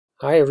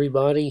Hi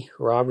everybody,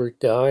 Robert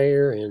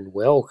Dyer, and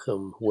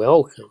welcome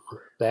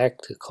back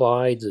to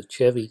Clyde's of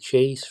Chevy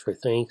Chase for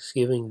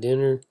Thanksgiving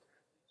dinner.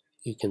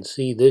 You can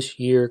see this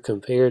year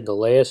compared to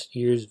last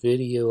year's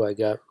video, I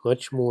got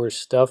much more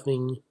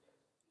stuffing,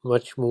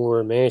 much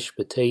more mashed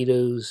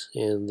potatoes,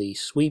 and the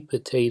sweet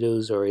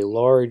potatoes are a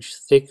large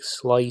thick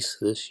slice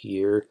this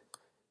year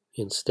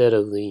instead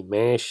of the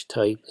mashed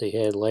type they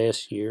had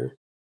last year.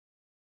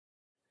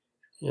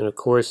 And of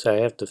course I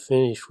have to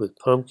finish with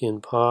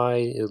pumpkin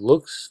pie. It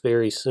looks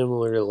very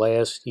similar to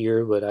last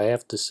year, but I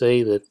have to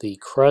say that the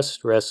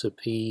crust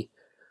recipe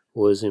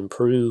was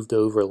improved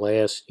over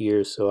last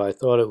year, so I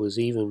thought it was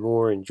even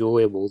more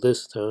enjoyable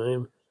this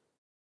time.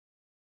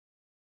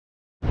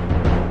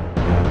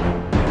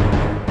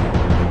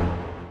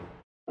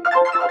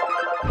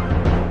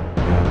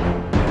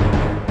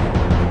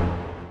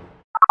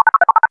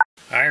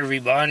 Hi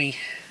everybody,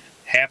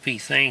 happy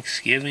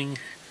Thanksgiving.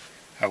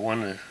 I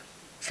want to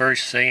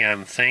first say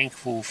I'm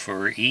thankful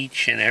for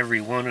each and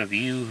every one of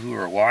you who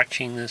are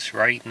watching this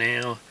right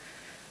now,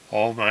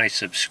 all my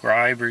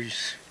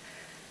subscribers.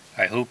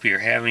 I hope you're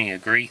having a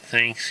great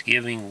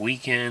Thanksgiving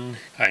weekend.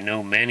 I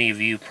know many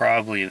of you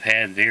probably have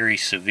had very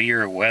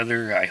severe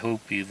weather. I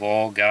hope you've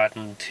all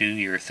gotten to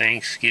your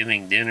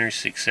Thanksgiving dinner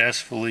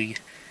successfully,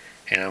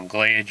 and I'm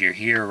glad you're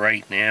here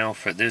right now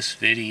for this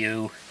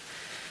video.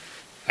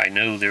 I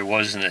know there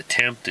was an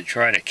attempt to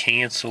try to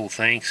cancel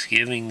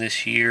Thanksgiving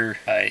this year.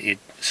 It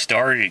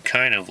started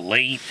kind of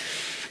late,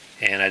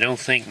 and I don't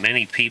think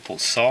many people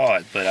saw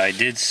it, but I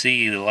did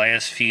see the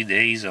last few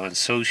days on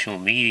social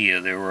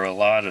media there were a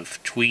lot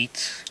of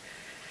tweets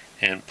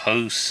and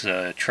posts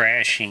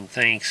trashing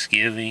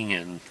Thanksgiving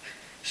and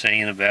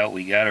saying about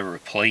we got to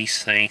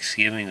replace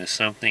Thanksgiving with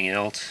something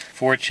else.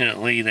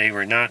 Fortunately, they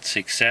were not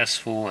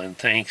successful, and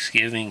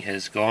Thanksgiving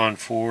has gone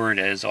forward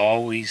as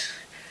always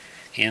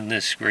in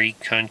this great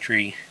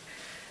country.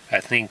 I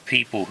think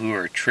people who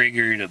are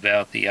triggered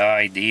about the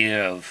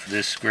idea of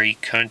this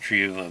great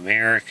country of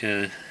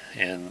America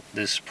and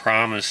this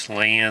promised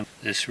land,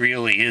 this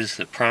really is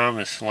the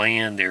promised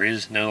land. There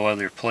is no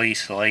other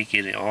place like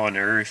it on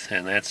earth,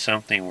 and that's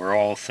something we're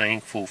all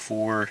thankful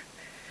for.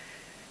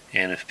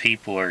 And if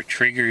people are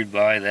triggered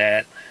by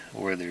that,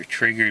 or they're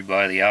triggered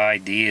by the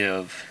idea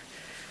of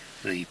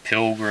the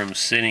Pilgrims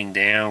sitting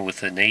down with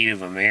the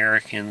Native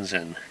Americans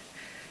and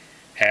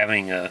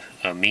having a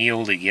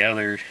meal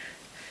together,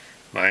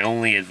 my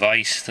only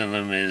advice to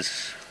them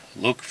is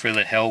look for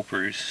the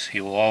helpers.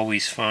 You'll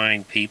always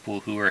find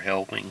people who are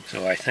helping.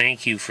 So I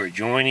thank you for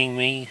joining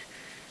me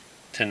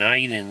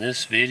tonight in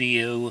this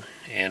video,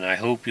 and I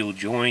hope you'll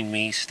join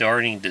me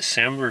starting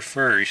December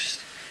 1st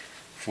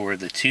for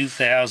the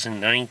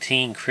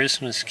 2019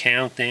 Christmas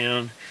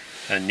countdown.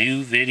 A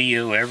new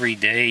video every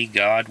day,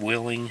 God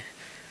willing,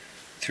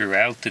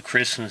 throughout the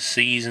Christmas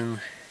season.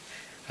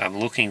 I'm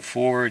looking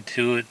forward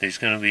to it. There's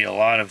going to be a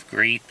lot of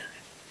great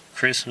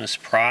Christmas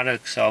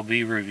products I'll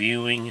be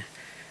reviewing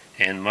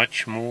and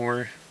much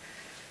more.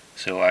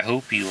 So I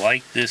hope you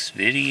like this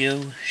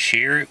video.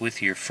 Share it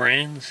with your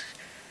friends.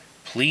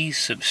 Please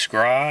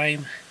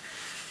subscribe.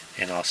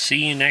 And I'll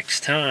see you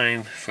next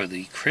time for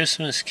the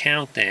Christmas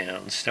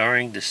countdown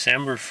starting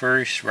December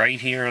 1st right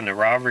here on the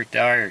Robert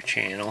Dyer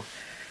channel.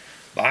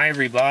 Bye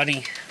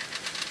everybody.